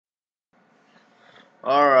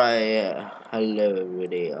Alright, yeah. Hello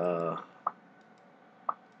everybody,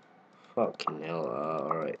 fucking hell,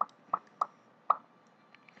 alright.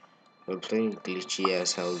 We're playing glitchy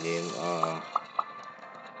ass hell game,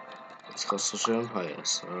 it's called Social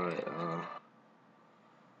Empires, alright,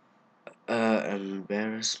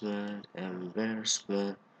 embarrassment, dun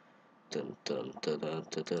dun dun dun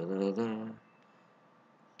dun dun dun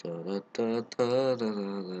dun dun dun dun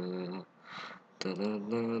dun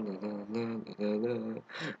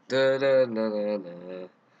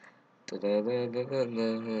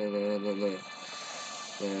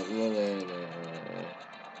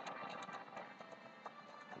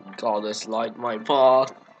God, it's like my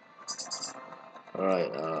path.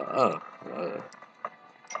 Alright,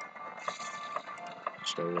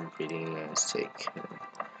 showing breeding stick.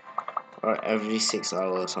 Alright, every 6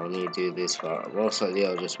 hours I'll need to do this for. Most likely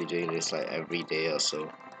I'll just be doing this like every day or so.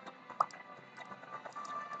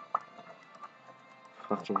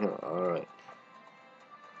 Fucking hell, alright.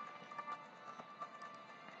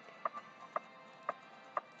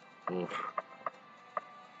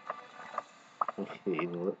 Okay,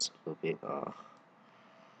 let's go bit.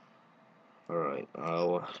 Alright,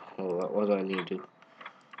 what do I need to do?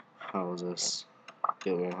 Houses.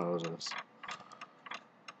 Build more houses.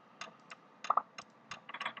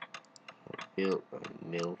 Build a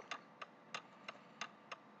mill.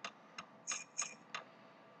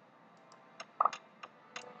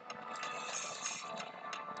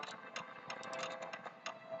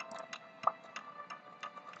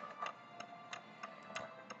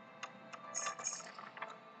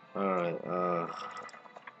 Alright,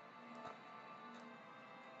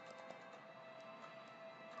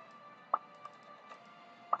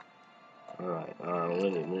 alright, I'm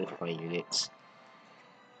gonna move my units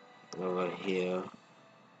over here.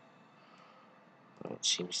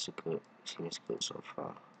 Seems good so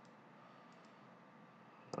far.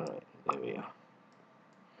 Alright, there we are.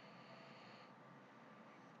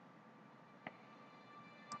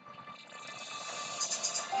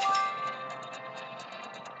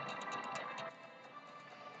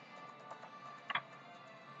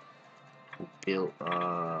 Build,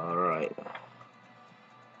 alright.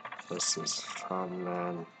 This is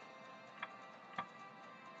farmland,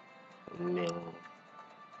 mill.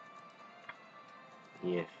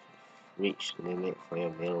 You've reached the limit for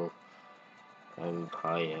your mill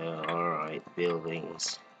empire. Alright,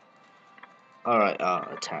 buildings. Alright,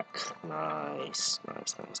 attack. Nice.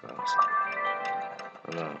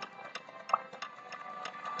 No.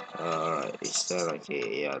 Alright, is there like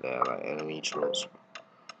yeah, there are like enemy trolls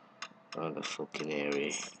around the fucking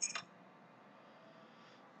area.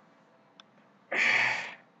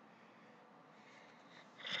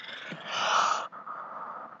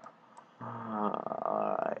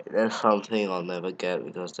 Alright, there's something I'll never get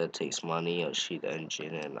because that takes money, a cheat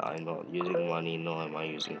engine, and I'm not using money, nor am I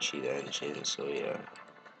using cheat engine, so yeah.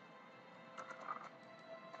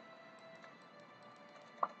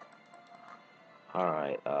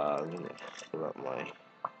 Alright, I'm gonna fill up my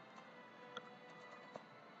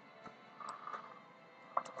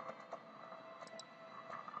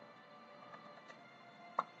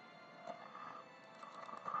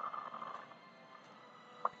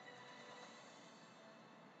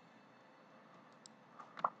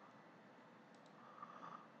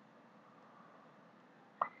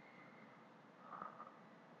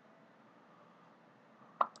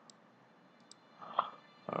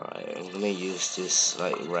Alright, I'm gonna use this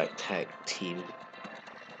like ragtag team.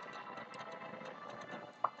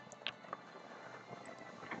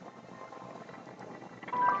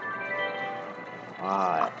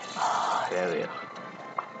 Alright, there we are.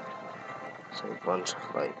 So a bunch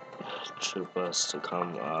of like troopers to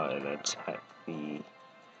come and attack the.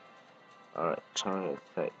 Alright, trying to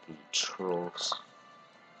attack the trolls.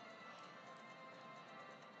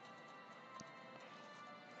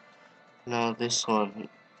 Now this one,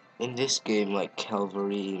 in this game, like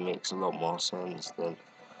cavalry makes a lot more sense than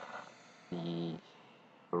the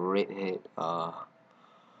redhead.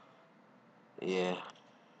 Yeah.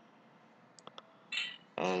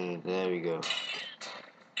 And there we go.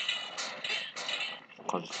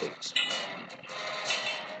 Conflicts.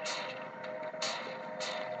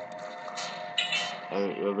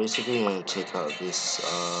 And we're basically gonna take out this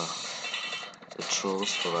the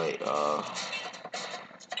trolls for like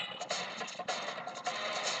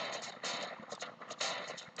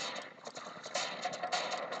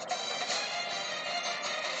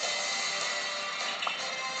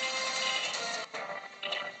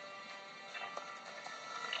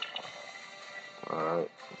alright,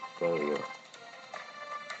 there we go.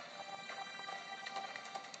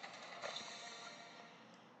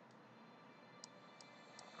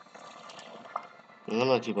 I'm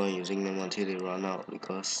gonna keep on using them until they run out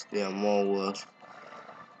because they are more worth.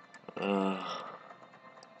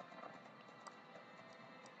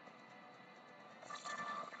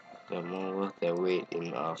 They're more worth their weight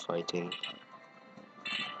in fighting.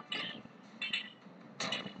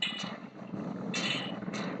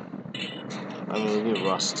 I'm a bit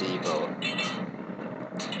rusty, but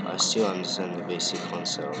I still understand the basic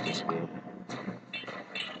concept of this game.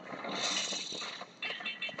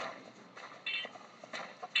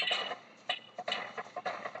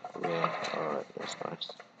 Yeah, alright, that's nice.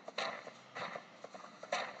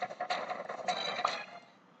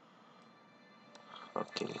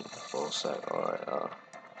 Fucking full set, alright, alright,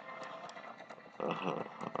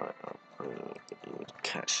 I'll bring you to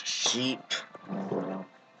catch sheep.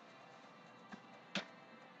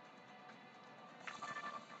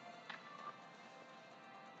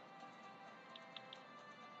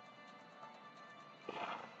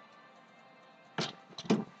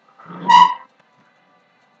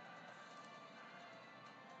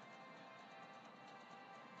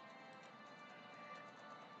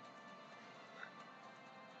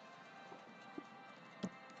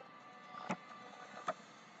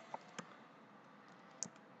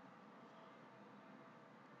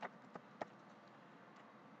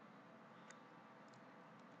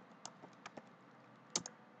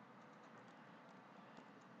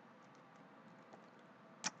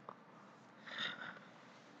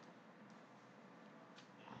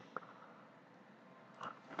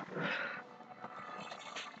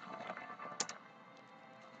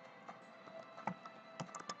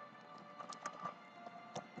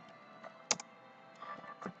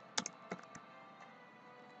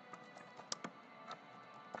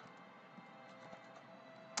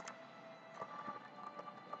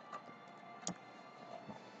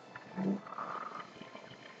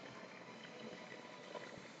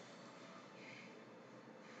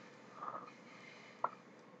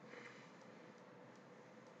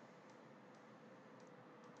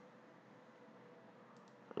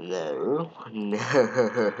 No, no,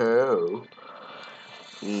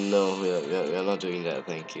 no, we're not doing that,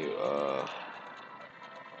 thank you.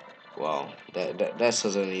 Wow, that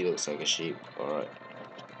certainly looks like a sheep, alright.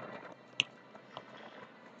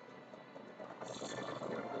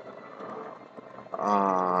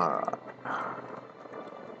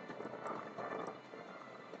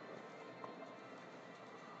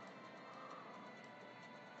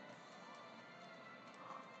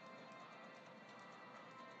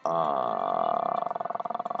 Uh,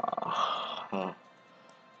 huh.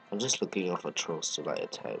 I'm just looking out for trolls to like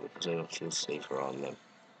attack because I don't feel safe around them.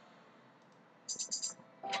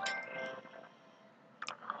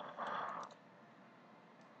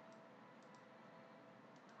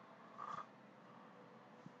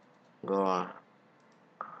 Go on.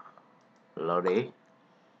 Lodi.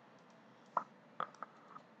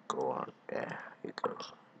 Go on. There you go.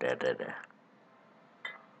 There.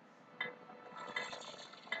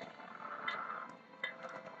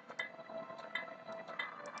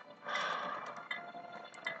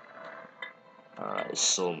 Alright,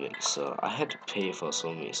 soul mixer. I had to pay for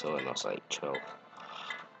soul mixer when I was like 12.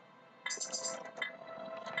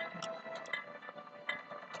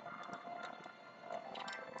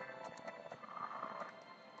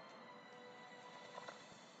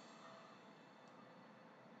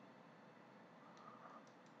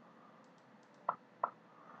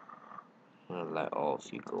 I'll let all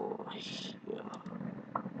of you go over here.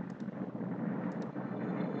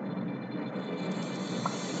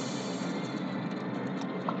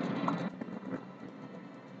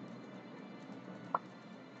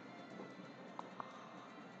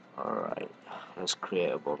 Alright, let's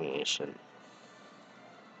create abomination.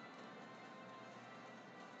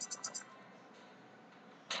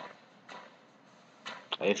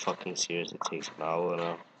 Are you fucking serious? It takes an hour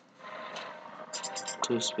now.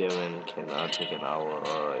 2 spearmen can take an hour.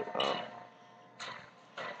 Alright,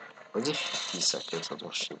 was it 50 seconds? I'm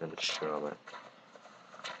not even sure, man.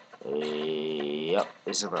 Yep,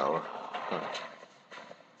 it's an hour. Huh.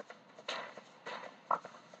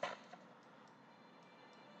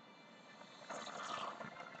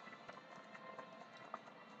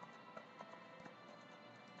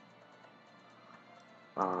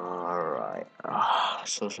 Alright.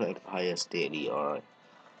 Social Empire's daily, alright.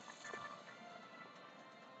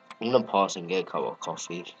 I'm gonna pause and get a cup of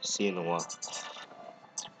coffee. See you in a while.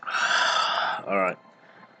 Alright.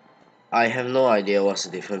 I have no idea what's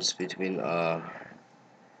the difference between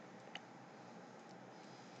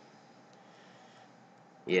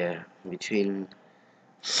yeah, between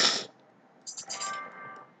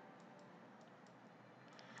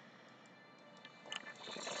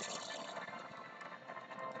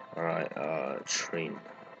train.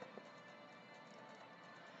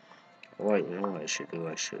 Right, you know what I should do?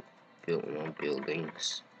 I should build more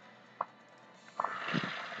buildings.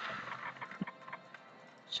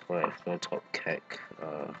 So I have one top keg.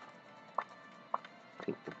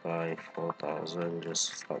 Click to buy 4,000.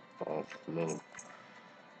 Just fuck off. No.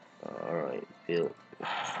 Alright, build.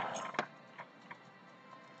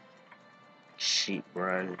 Sheep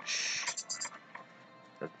branch.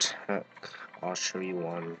 Attack. Archery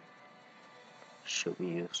 1. Should be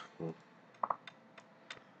useful.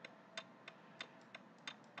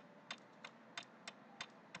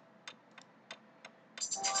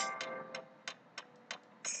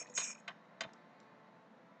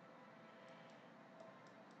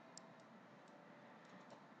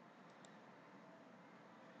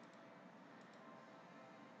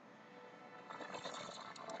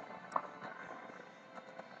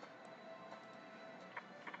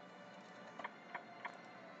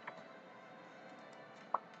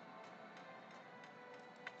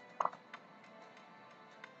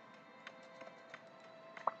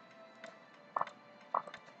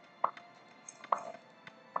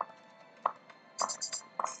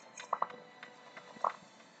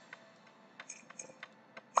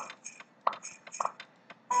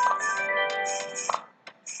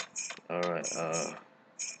 Alright,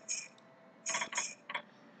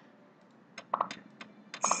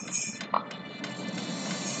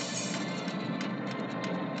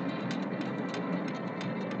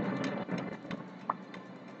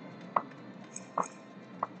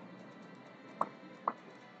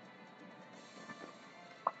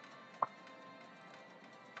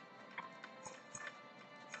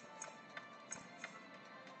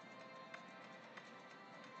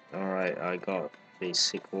 alright, I got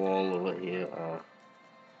basic wall over here.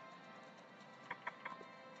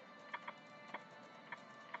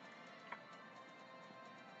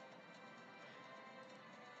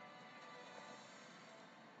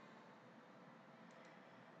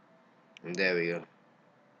 And there we go.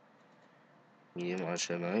 Medium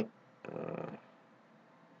archer knight.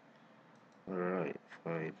 Alright,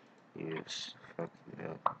 fine. Yes, fucking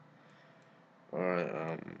hell. Alright,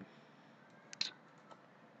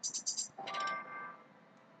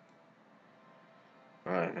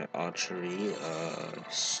 alright, archery,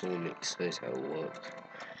 soul mixers at work.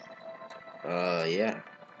 Yeah.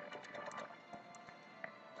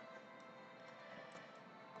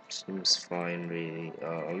 Seems fine, really.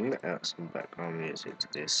 I'm gonna add some background music to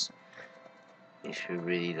this, if you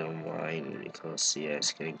really don't mind, because yeah,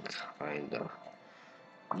 it's getting kinda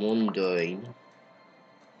mundane.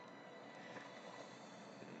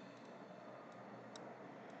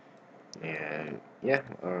 And yeah,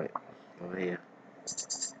 alright, over here.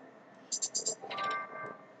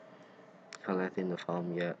 Collecting the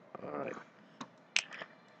farm yet? Alright.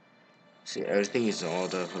 See, everything is in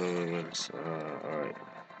order for the moment. Alright.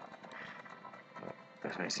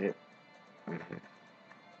 That's nice it.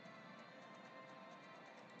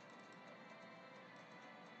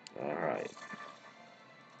 Alright.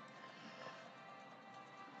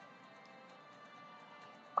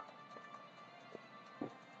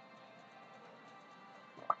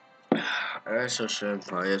 I also share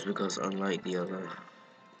empires because unlike the other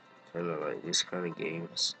kind of like these kind of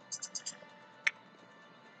games,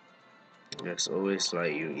 there's always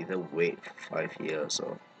like you either wait for 5 years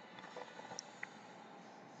or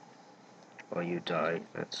you die.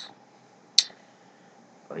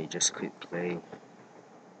 Or you just quit playing.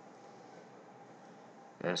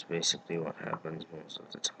 That's basically what happens most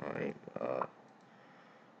of the time.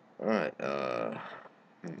 Alright,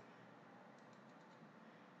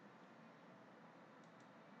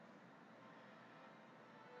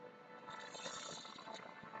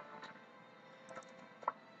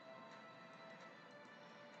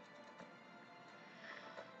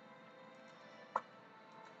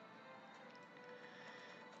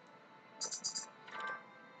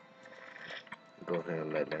 go ahead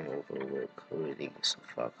and let them overwork already, so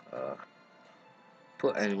fuck.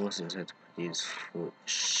 Put animals inside to produce food.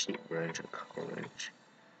 Sheep ranch and cow ranch.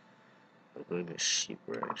 I'm going to sheep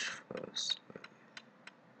ranch first.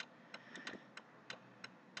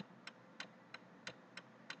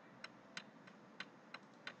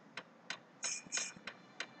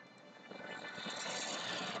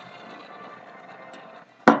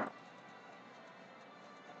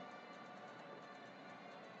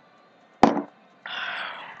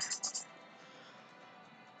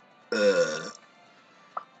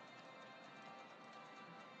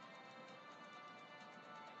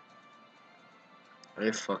 Are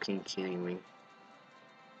you fucking kidding me?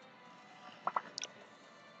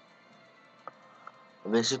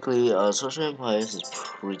 Basically, social empires is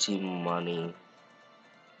pretty money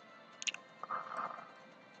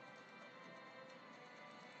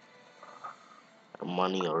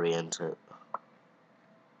oriented.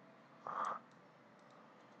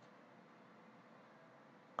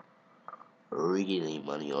 Really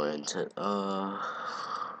money oriented. Alright,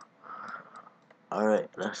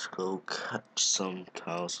 let's go catch some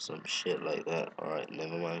cows or some shit like that. Alright,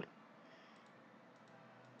 never mind.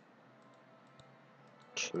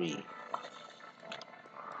 Tree.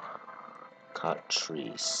 Cut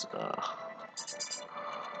trees.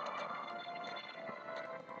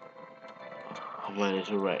 My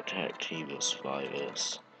little red tag team is 5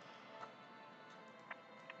 years.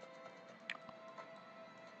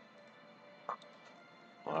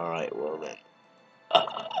 Alright, well then.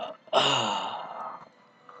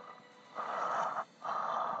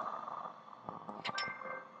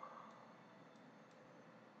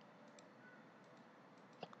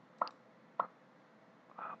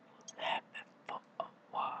 Happened for a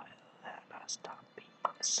while, then I stopped being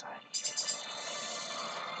inside.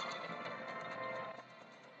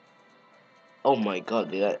 Oh my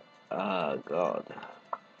god, did I? Ah, god.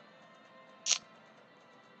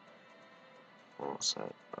 One sec.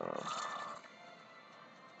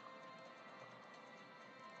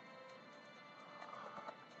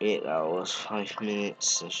 Eight hours, 5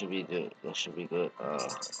 minutes. That should be good. That should be good.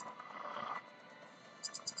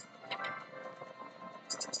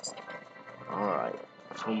 Alright.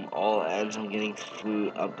 From all ends, I'm getting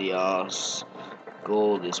food up the ass.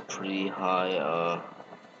 Gold is pretty high.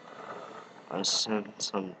 I sent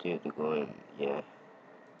some dude to go in. Yeah.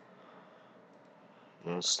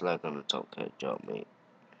 No slack on the top cat job, mate.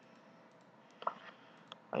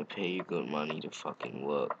 I pay you good money to fucking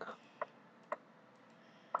work.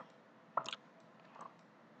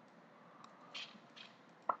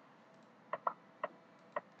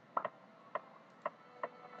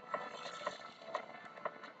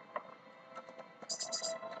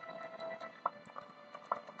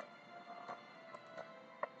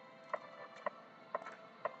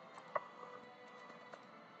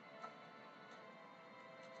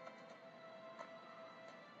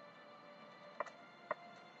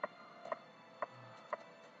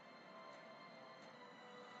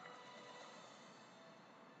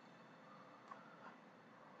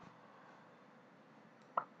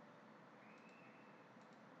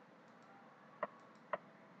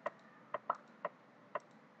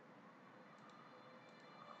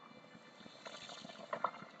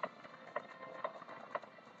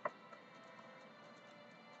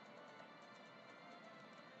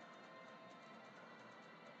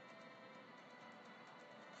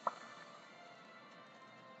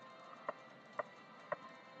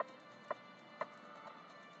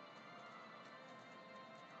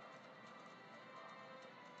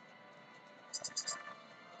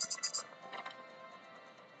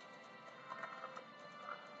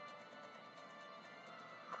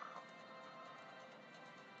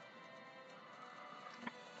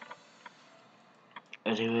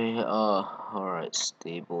 Anyway, alright,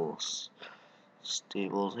 stables.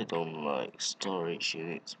 Stables I don't like. Storage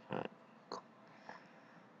units pack.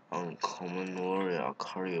 Uncommon warrior,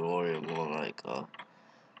 curry warrior, more like,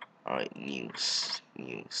 alright, news.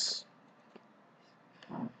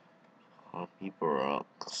 Happy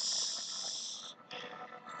barracks.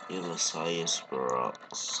 Illusius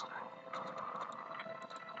barracks.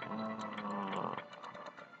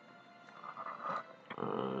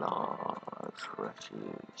 Large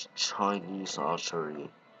refuge. Chinese archery.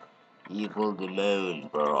 Evil demon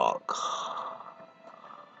Baroque.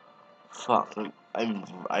 Fuck,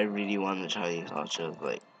 I really want the Chinese archers,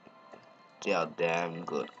 like, they are damn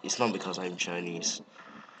good. It's not because I'm Chinese.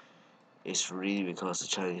 It's really because the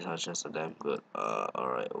Chinese archers are damn good.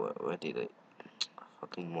 Alright, where did I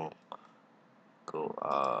fucking more go?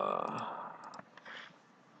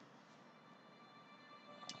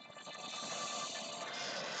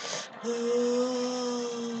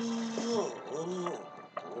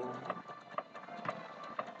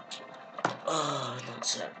 Not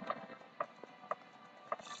sad.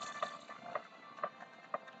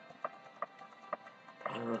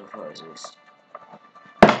 What the fuck is this?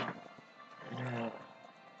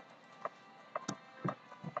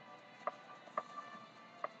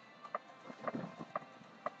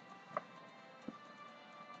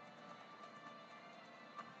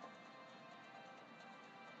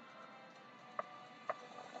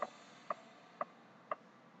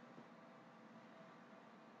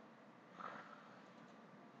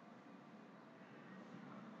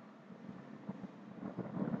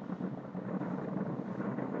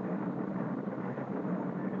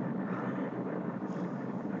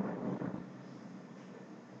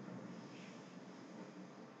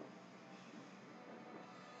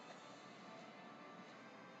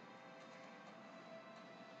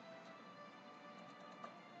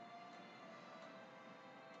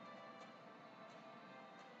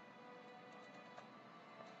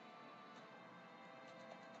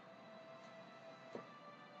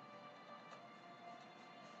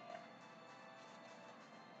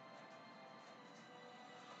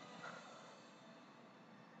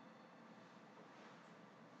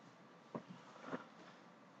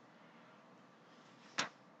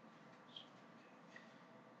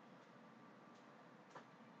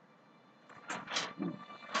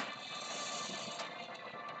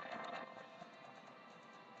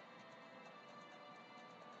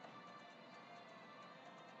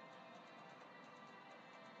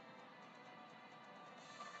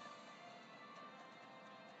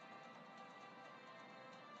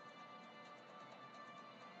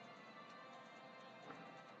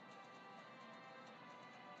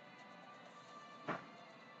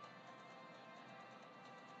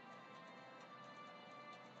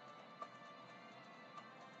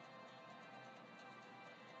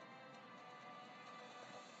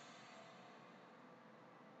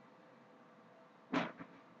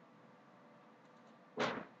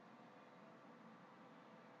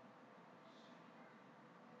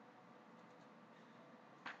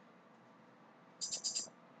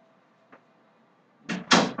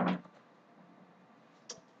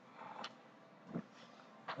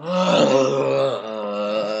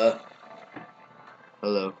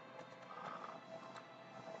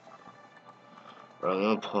 Bro, I'm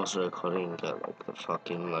gonna pause the recording and get like the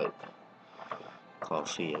fucking like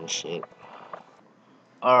coffee and shit.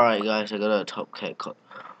 Alright guys, I got a toppy coffee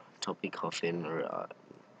coffee,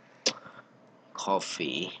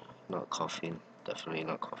 not coffee, definitely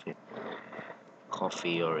not coffee.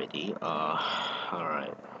 Coffee already.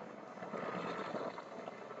 Alright.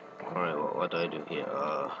 Alright, what do I do here?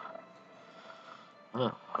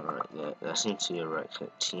 Alright, there seems to be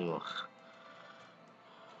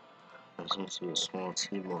there seems to be a small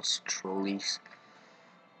team of trolleys.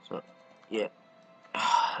 So, yeah.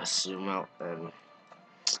 Let's zoom out and,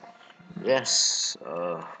 yes,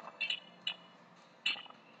 yeah,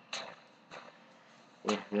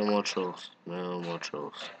 no more trolls. No more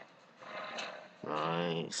trolls.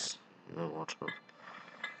 Nice. No more trolls.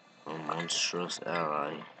 A monstrous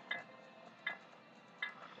ally.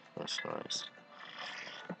 That's nice.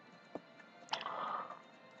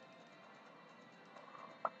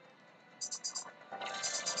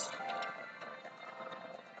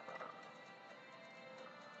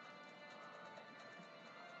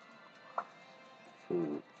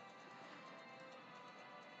 Food.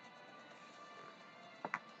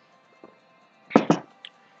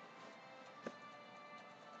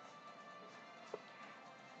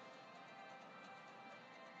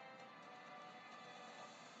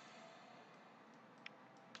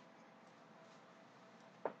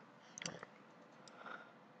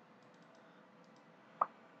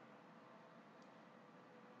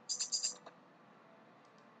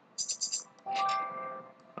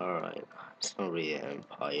 Alright. It's not really an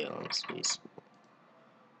empire, honestly.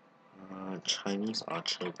 Chinese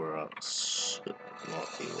archer barracks should not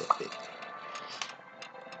be worth it.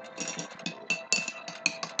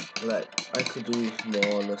 Like, I could do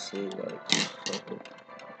more, honestly, like, something.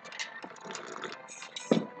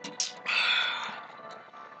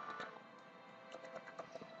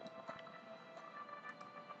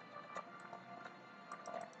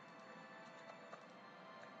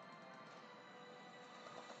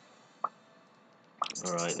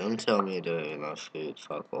 Alright, don't tell me there ain't enough food,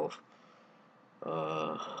 fuck off.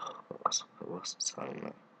 What's the time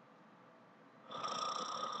now?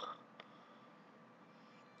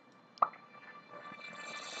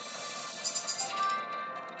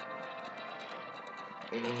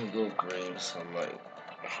 I'm gonna go bring some, like,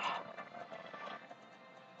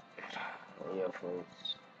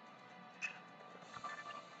 earphones.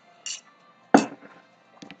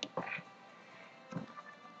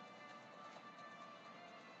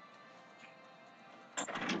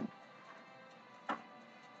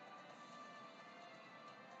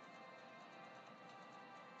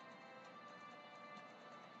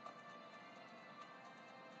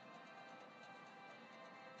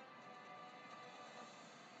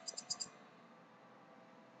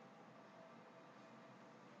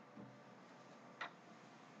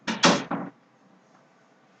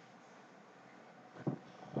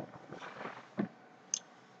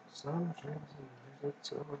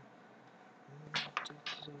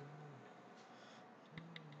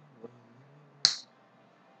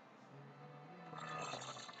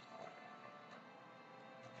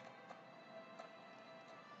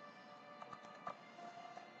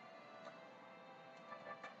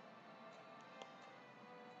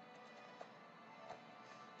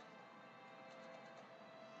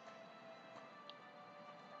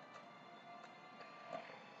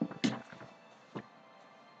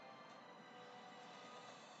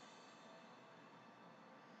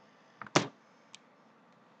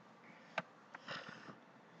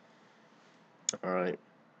 Alright.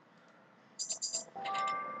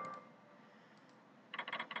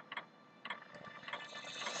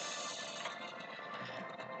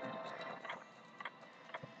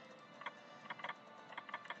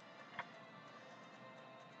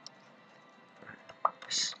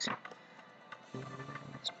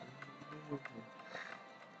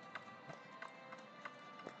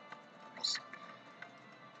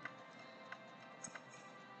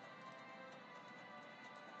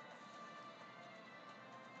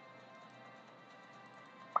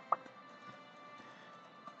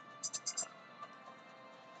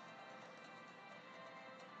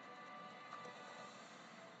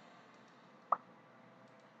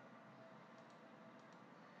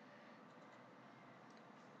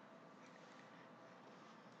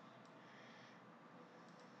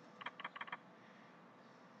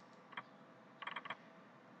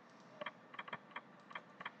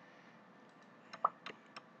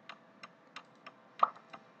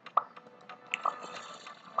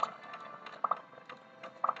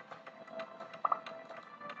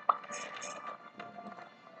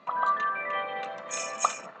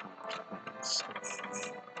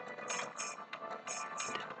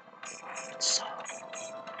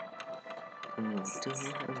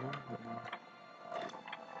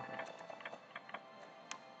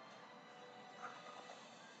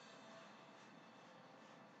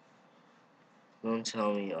 Don't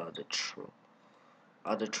tell me are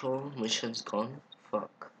the troll missions gone?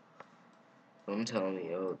 Fuck. Don't tell me,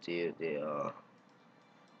 oh dear, they are.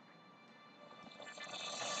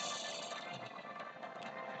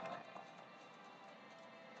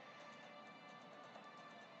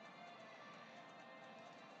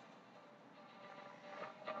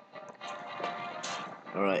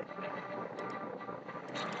 Alright.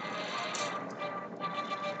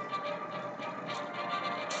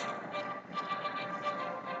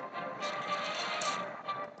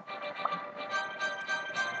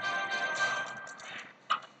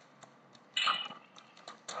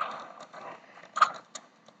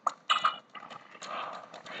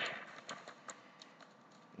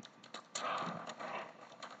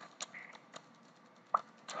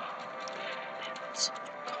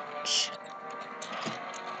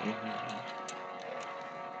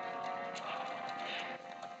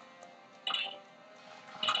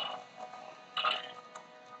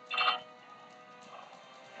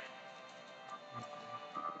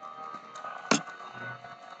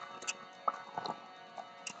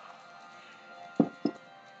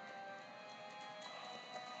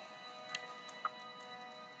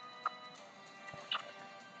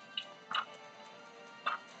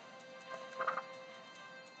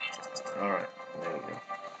 Alright, there we go.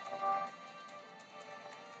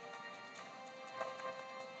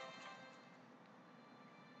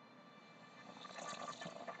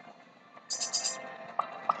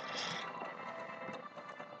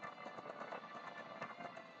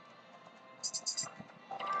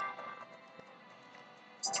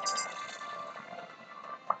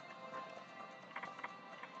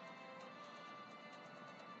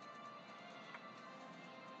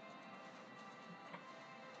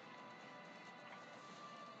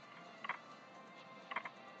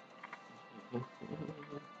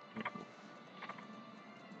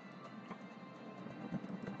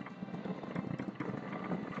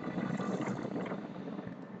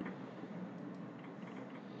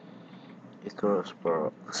 Icarus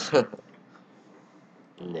Barracks.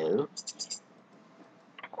 No.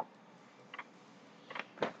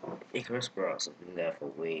 Icarus Barracks has been there for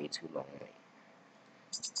way too long.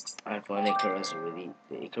 I find the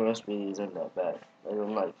Icarus really isn't that bad. I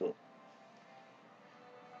don't like it.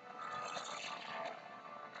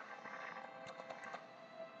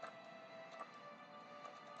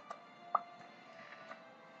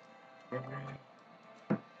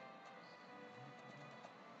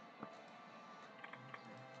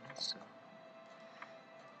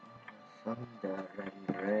 Thunder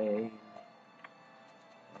and rain,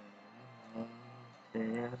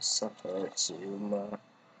 they have suffered too much,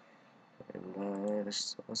 and the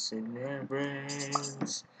sauce in their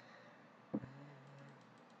brains.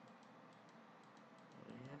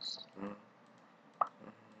 Yes,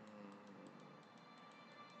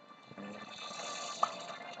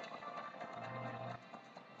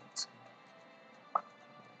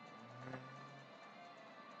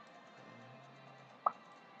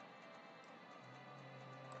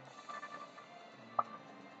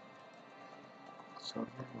 song,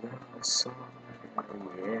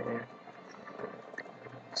 yeah.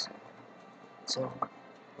 So,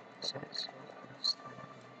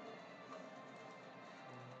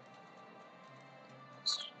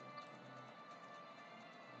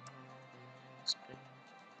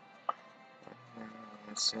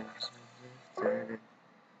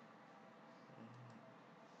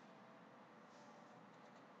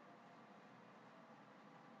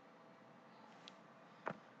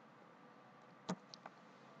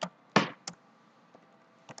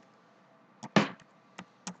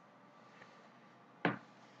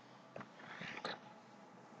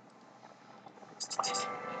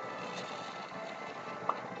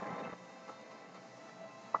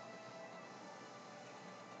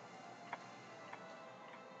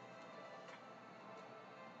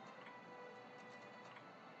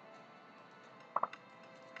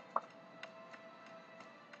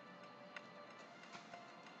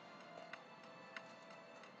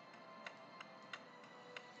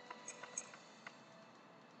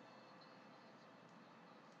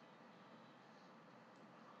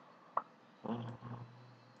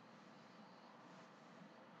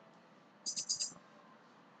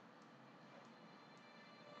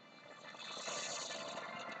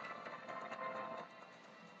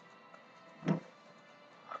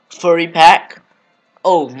 furry pack?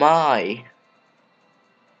 Oh my.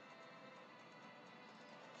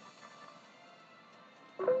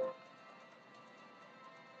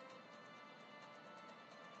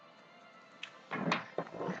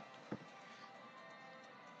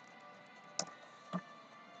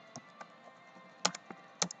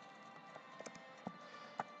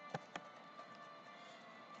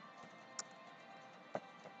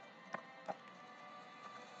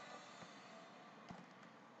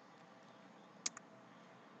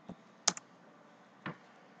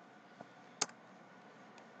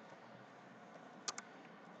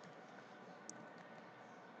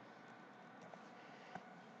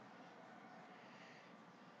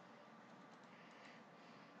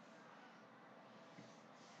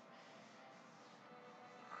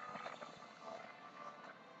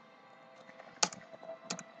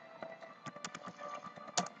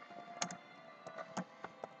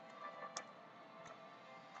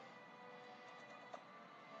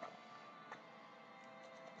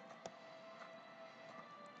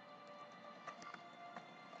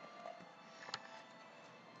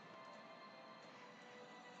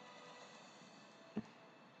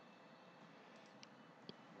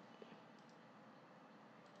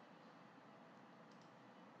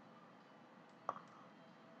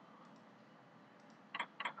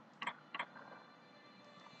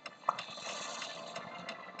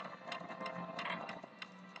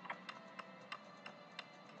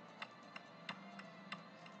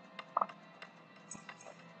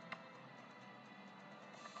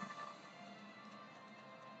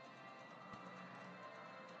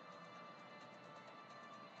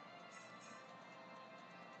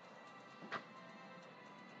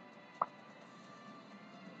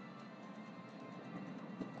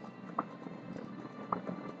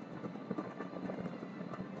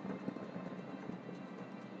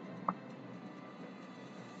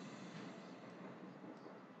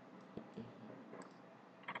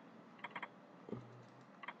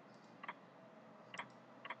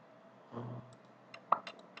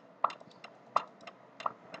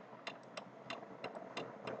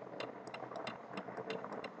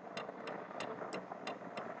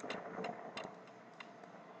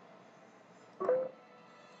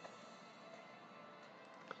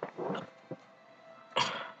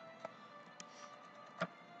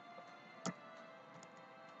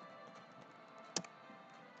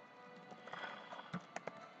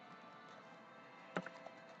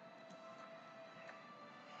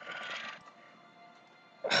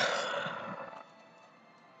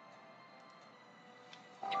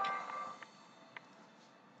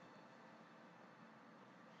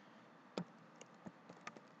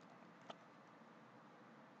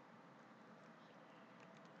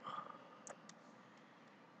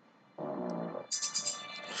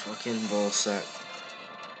 Fucking ball sack.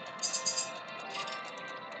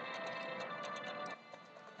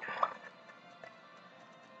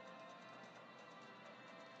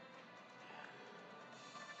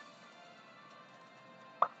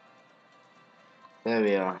 There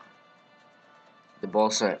we are. The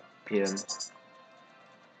ball sack PM.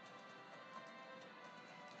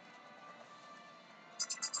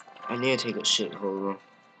 I need to take a shit, hold on.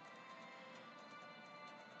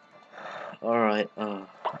 Alright,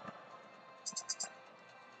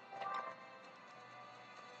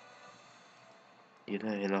 you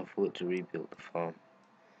don't have enough wood to rebuild the farm.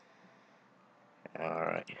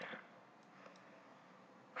 Alright.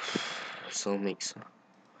 So mix.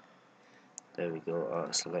 There we go,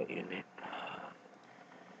 select unit.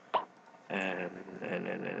 And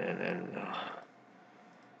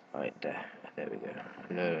right there. There we go.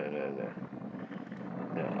 No.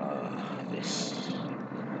 This.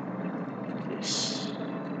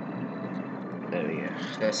 There we go.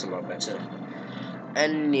 That's a lot better.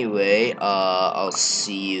 Anyway, I'll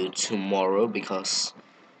see you tomorrow because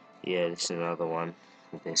yeah, this is another one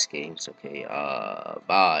with this games. Okay.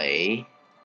 Bye.